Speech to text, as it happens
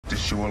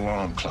Set your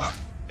alarm clock.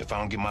 If I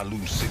don't get my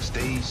loot in 6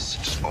 days,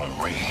 it's gonna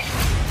rain.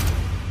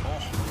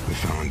 The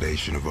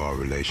foundation of our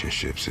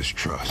relationships is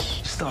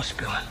trust. Start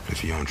spilling.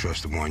 If you don't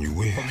trust the one you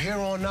with, From here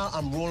on out,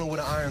 I'm rolling with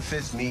an iron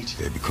fist, Meech.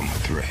 they become a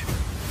threat.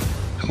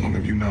 How long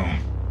have you known?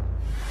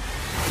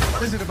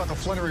 What is it about the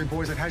Fluttery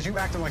Boys that has you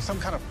acting like some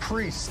kind of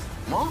priest?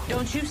 Mom?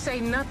 Don't you say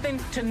nothing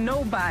to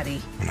nobody.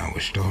 When I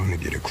was starting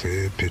to get a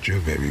clear picture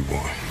of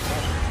everyone.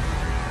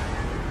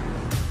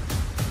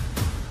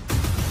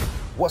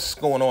 What's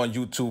going on,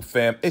 YouTube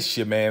fam? It's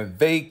your man,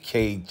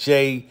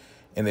 VACAY-J.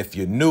 And if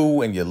you're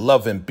new and you're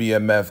loving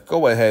BMF,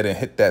 go ahead and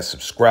hit that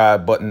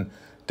subscribe button.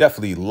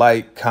 Definitely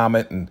like,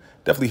 comment, and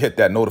definitely hit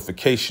that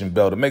notification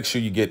bell to make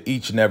sure you get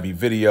each and every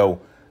video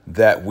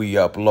that we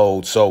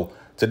upload. So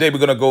today we're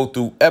going to go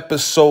through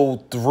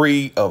episode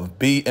 3 of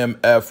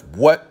BMF,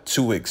 What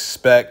to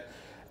Expect.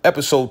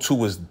 Episode 2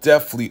 was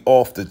definitely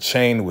off the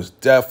chain. It was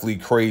definitely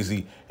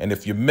crazy. And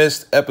if you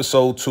missed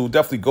episode 2,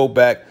 definitely go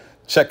back,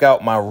 check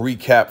out my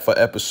recap for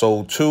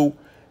episode 2.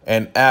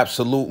 And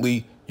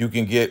absolutely, you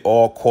can get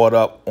all caught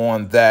up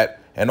on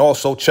that. And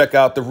also check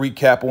out the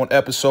recap on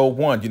episode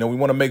 1. You know, we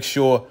want to make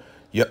sure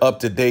you're up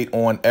to date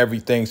on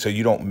everything so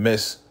you don't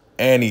miss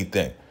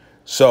anything.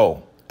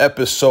 So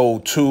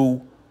episode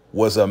 2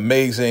 was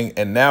amazing.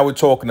 And now we're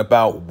talking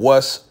about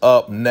what's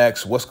up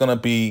next, what's going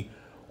to be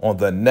on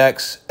the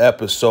next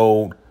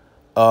episode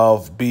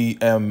of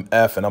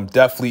BMF. And I'm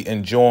definitely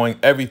enjoying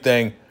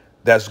everything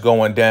that's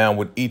going down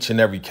with each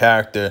and every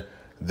character.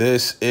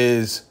 This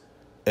is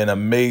an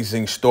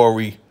amazing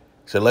story.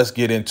 So let's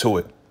get into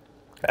it.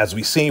 As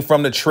we seen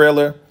from the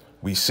trailer,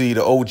 we see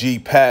the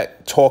OG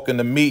Pat talking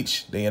to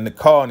Meech. They in the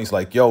car and he's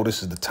like, yo,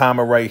 this is the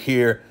timer right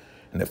here.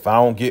 And if I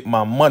don't get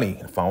my money,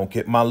 if I don't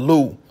get my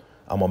loot,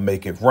 I'm going to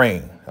make it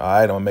rain. All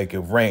right, I'm going to make it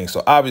rain.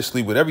 So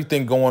obviously with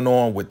everything going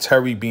on with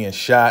Terry being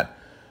shot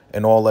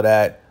and all of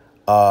that,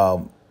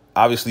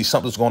 obviously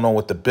something's going on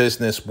with the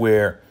business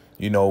where,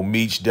 you know,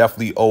 Meech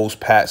definitely owes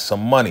Pat some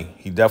money.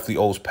 He definitely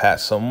owes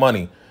Pat some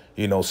money.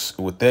 You know,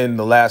 within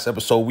the last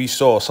episode we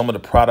saw, some of the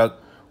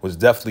product was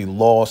definitely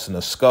lost in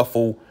a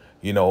scuffle.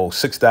 You know,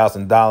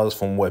 $6,000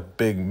 from what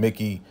B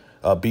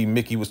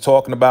Mickey was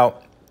talking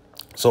about.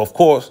 So, of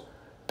course,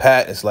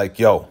 Pat is like,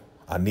 yo,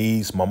 I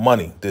needs my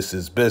money. This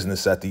is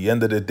business. At the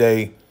end of the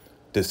day,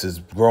 this is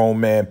grown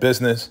man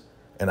business,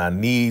 and I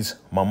needs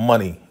my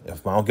money.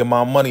 If I don't get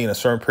my money in a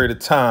certain period of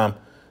time,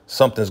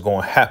 something's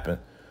going to happen.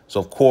 So,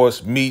 of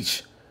course,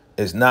 Meech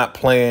is not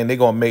playing. They're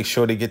going to make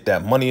sure they get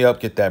that money up,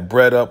 get that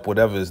bread up,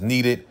 whatever is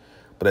needed.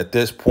 But at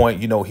this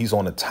point, you know, he's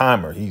on a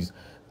timer. He's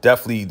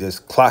definitely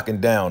just clocking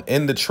down.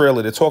 In the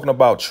trailer, they're talking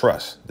about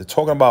trust. They're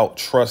talking about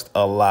trust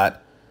a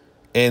lot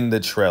in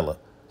the trailer.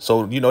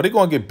 So, you know, they're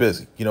going to get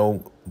busy. You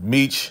know,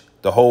 Meech,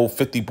 the whole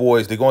 50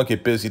 boys, they're going to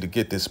get busy to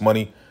get this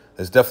money.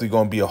 There's definitely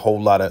going to be a whole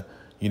lot of,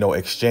 you know,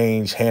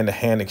 exchange,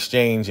 hand-to-hand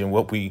exchange and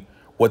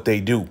what they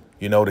do,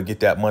 you know, to get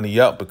that money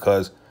up,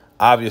 because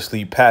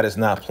obviously Pat is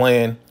not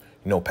playing.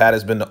 You know, Pat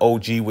has been the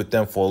OG with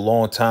them for a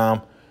long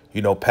time.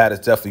 You know, Pat is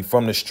definitely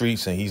from the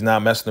streets and he's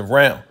not messing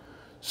around.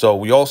 So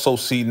we also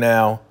see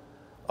now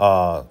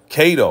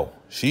Kato.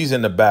 She's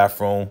in the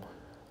bathroom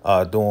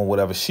doing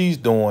whatever she's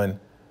doing.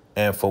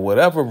 And for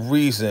whatever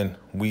reason,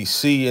 we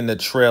see in the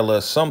trailer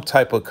some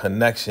type of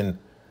connection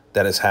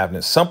that is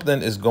happening.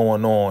 Something is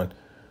going on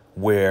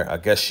where I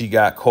guess she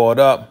got caught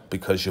up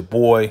because your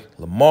boy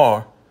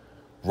Lamar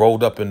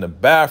rolled up in the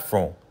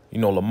bathroom. You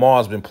know,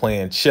 Lamar's been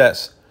playing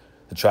chess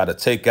to try to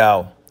take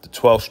out the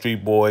 12th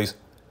Street boys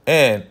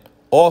and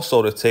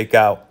also to take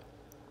out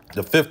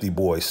the 50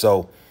 boys.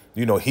 So,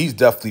 you know, he's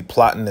definitely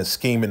plotting and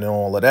scheming and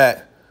all of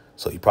that.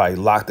 So he probably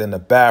locked in the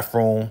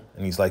bathroom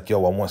and he's like,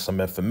 yo, I want some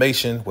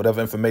information,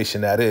 whatever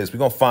information that is. We're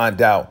going to find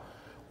out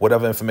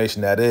whatever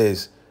information that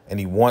is. And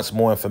he wants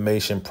more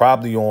information,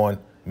 probably on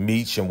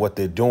Meech and what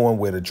they're doing,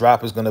 where the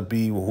drop is going to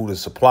be, who the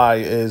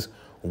supplier is,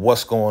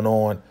 what's going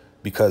on,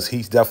 because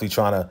he's definitely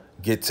trying to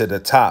get to the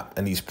top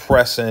and he's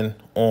pressing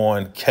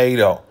on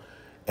Kato.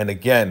 And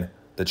again,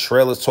 the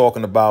trailer's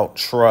talking about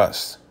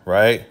trust,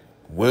 right?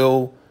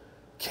 Will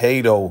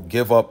Kato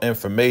give up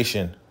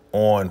information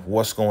on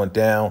what's going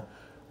down,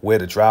 where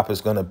the drop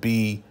is going to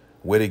be,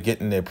 where they're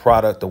getting their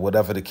product, or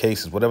whatever the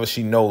case is, whatever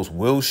she knows?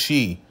 Will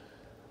she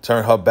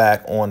turn her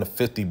back on the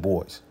 50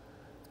 boys?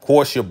 Of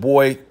course, your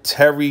boy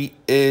Terry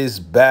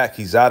is back.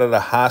 He's out of the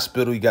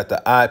hospital. He got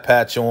the eye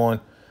patch on.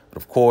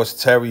 But of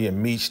course, Terry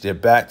and Meech, they're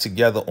back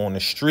together on the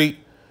street.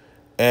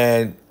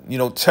 And, you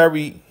know,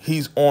 Terry,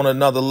 he's on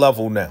another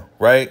level now,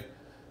 right?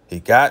 He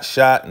got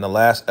shot in the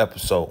last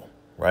episode,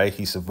 right?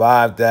 He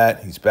survived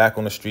that. He's back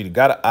on the street. He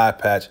got an eye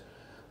patch.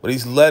 But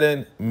he's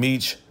letting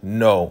Meech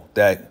know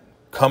that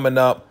coming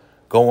up,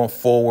 going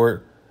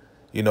forward,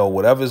 you know,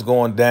 whatever's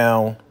going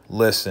down,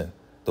 listen,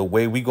 the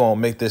way we going to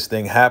make this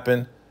thing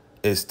happen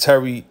is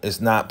Terry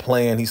is not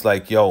playing. He's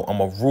like, yo, I'm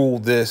going to rule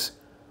this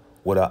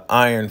with an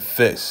iron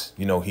fist.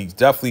 You know, he's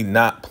definitely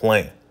not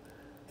playing.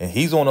 And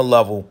he's on a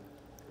level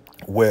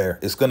where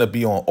it's going to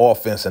be on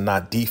offense and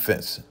not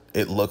defense.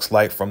 It looks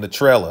like from the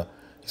trailer.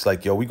 He's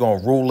like, yo, we're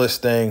going to rule this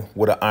thing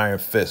with an iron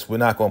fist. We're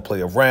not going to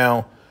play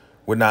around.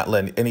 we're not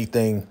letting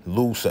anything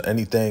loose or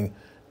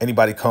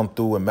anybody come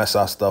through and mess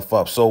our stuff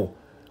up. So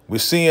we're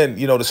seeing,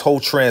 you know, this whole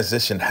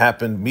transition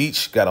happen.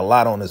 Meech got a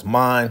lot on his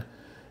mind,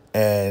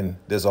 and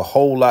there's a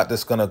whole lot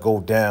that's going to go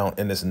down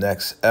in this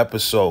next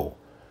episode.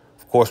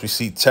 Of course, we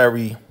see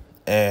Terry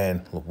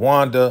and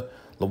LaWanda.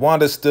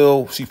 LaWanda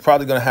still, she's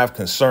probably going to have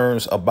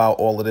concerns about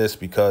all of this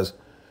because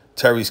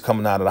Terry's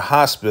coming out of the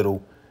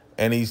hospital,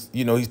 and he's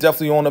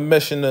definitely on a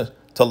mission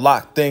to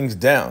lock things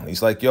down.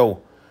 He's like,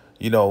 yo,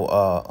 I'm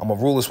going to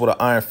rule this with an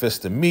iron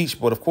fist to Meech.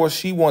 But, of course,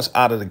 she wants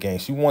out of the game.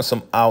 She wants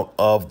him out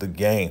of the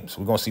game. So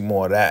we're going to see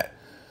more of that.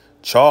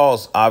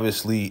 Charles,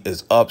 obviously,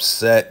 is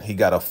upset. He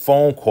got a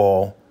phone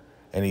call,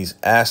 and he's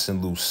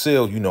asking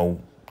Lucille,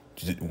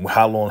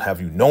 how long have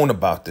you known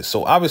about this?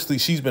 So, obviously,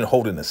 she's been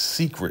holding a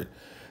secret.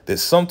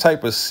 There's some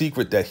type of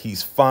secret that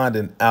he's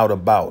finding out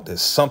about.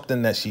 There's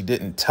something that she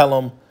didn't tell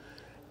him.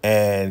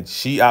 And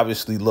she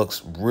obviously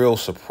looks real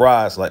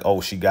surprised, like,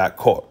 oh, she got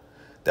caught.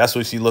 That's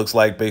what she looks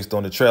like based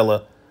on the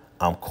trailer.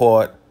 I'm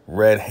caught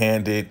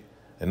red-handed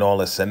and all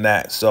this and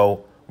that.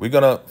 So we're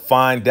going to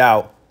find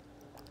out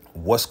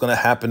what's going to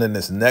happen in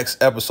this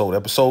next episode,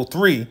 episode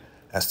 3,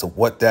 as to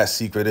what that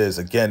secret is.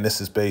 Again, this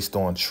is based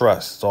on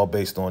trust. It's all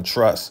based on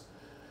trust.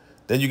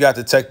 Then you got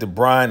Detective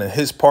Brian and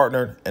his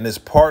partner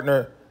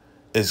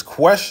is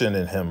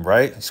questioning him,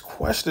 right? He's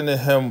questioning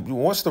him.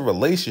 What's the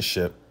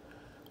relationship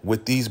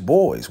with these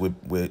boys,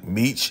 with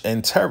Meech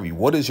and Terry?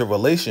 What is your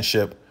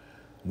relationship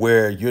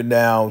where you're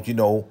now,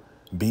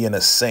 being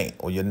a saint,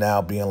 or you're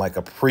now being like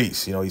a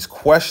priest? He's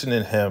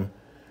questioning him.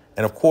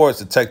 And of course,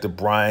 Detective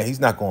Brian, he's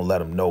not going to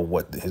let him know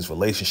what his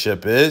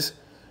relationship is.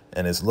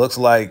 And it looks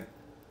like,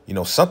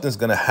 something's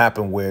going to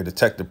happen where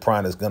Detective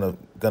Brian is going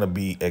to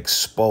be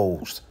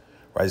exposed,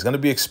 right? He's going to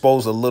be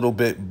exposed a little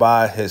bit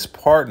by his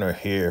partner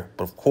here.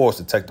 But of course,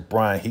 Detective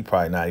Brian, he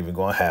probably not even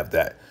going to have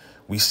that.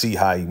 We see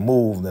how he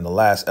moved in the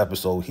last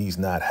episode. He's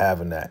not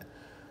having that.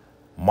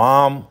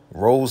 Mom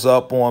rolls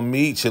up on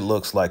Meech, it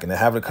looks like, and they're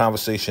having a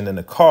conversation in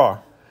the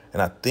car.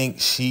 And I think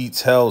she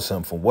tells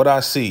him, from what I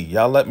see,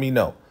 y'all let me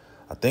know,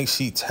 I think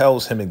she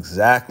tells him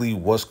exactly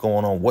what's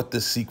going on, what the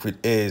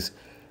secret is,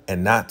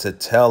 and not to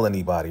tell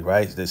anybody,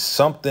 right? There's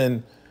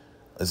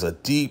a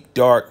deep,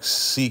 dark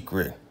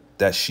secret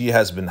that she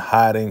has been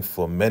hiding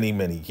for many,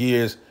 many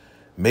years.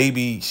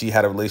 Maybe she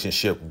had a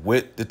relationship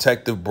with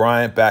Detective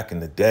Brian back in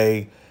the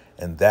day,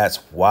 and that's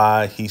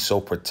why he's so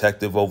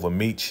protective over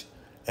Meech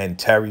and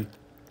Terry.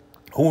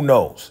 Who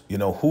knows?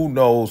 Who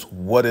knows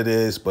what it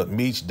is? But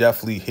Meech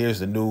definitely hears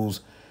the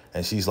news,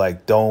 and she's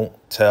like, don't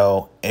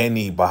tell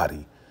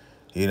anybody.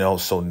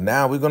 So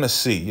now we're going to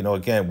see,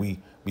 again, we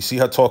see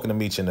her talking to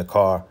Meech in the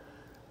car.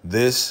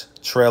 This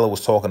trailer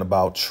was talking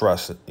about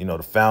trust.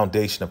 The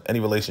foundation of any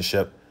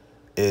relationship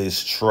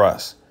is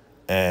trust.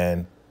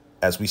 And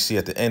as we see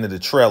at the end of the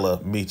trailer,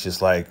 Meech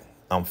is like,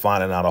 I'm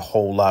finding out a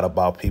whole lot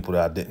about people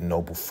that I didn't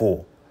know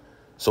before.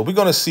 So we're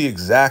going to see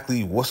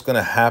exactly what's going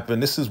to happen.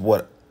 This is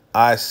what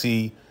I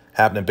see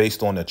happening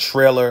based on the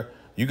trailer.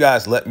 You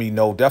guys let me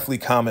know. Definitely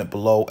comment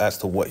below as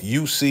to what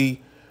you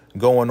see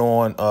going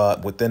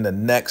on within the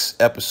next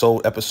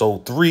episode,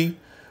 episode 3.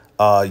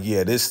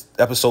 Yeah, this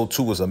episode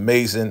 2 was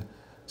amazing.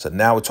 So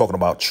now we're talking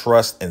about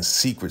trust and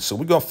secrets. So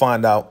we're going to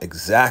find out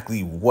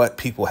exactly what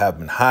people have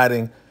been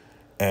hiding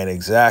and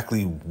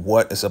exactly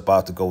what is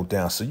about to go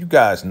down. So you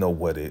guys know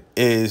what it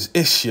is.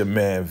 It's your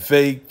man,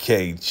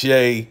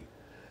 VACAY-J.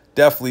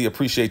 Definitely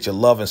appreciate your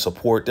love and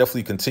support.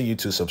 Definitely continue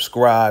to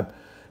subscribe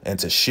and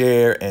to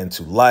share and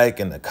to like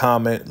and to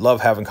comment. Love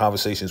having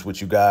conversations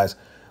with you guys.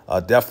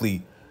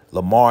 Definitely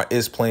Lamar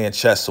is playing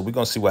chess. So we're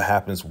going to see what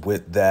happens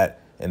with that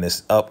in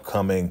this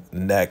upcoming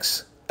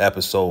next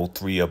episode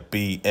 3 of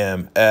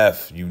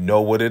BMF. You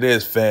know what it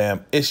is,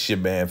 fam. It's your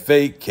man,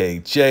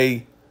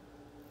 VACAY-J.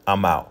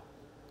 I'm out.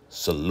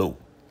 Salute.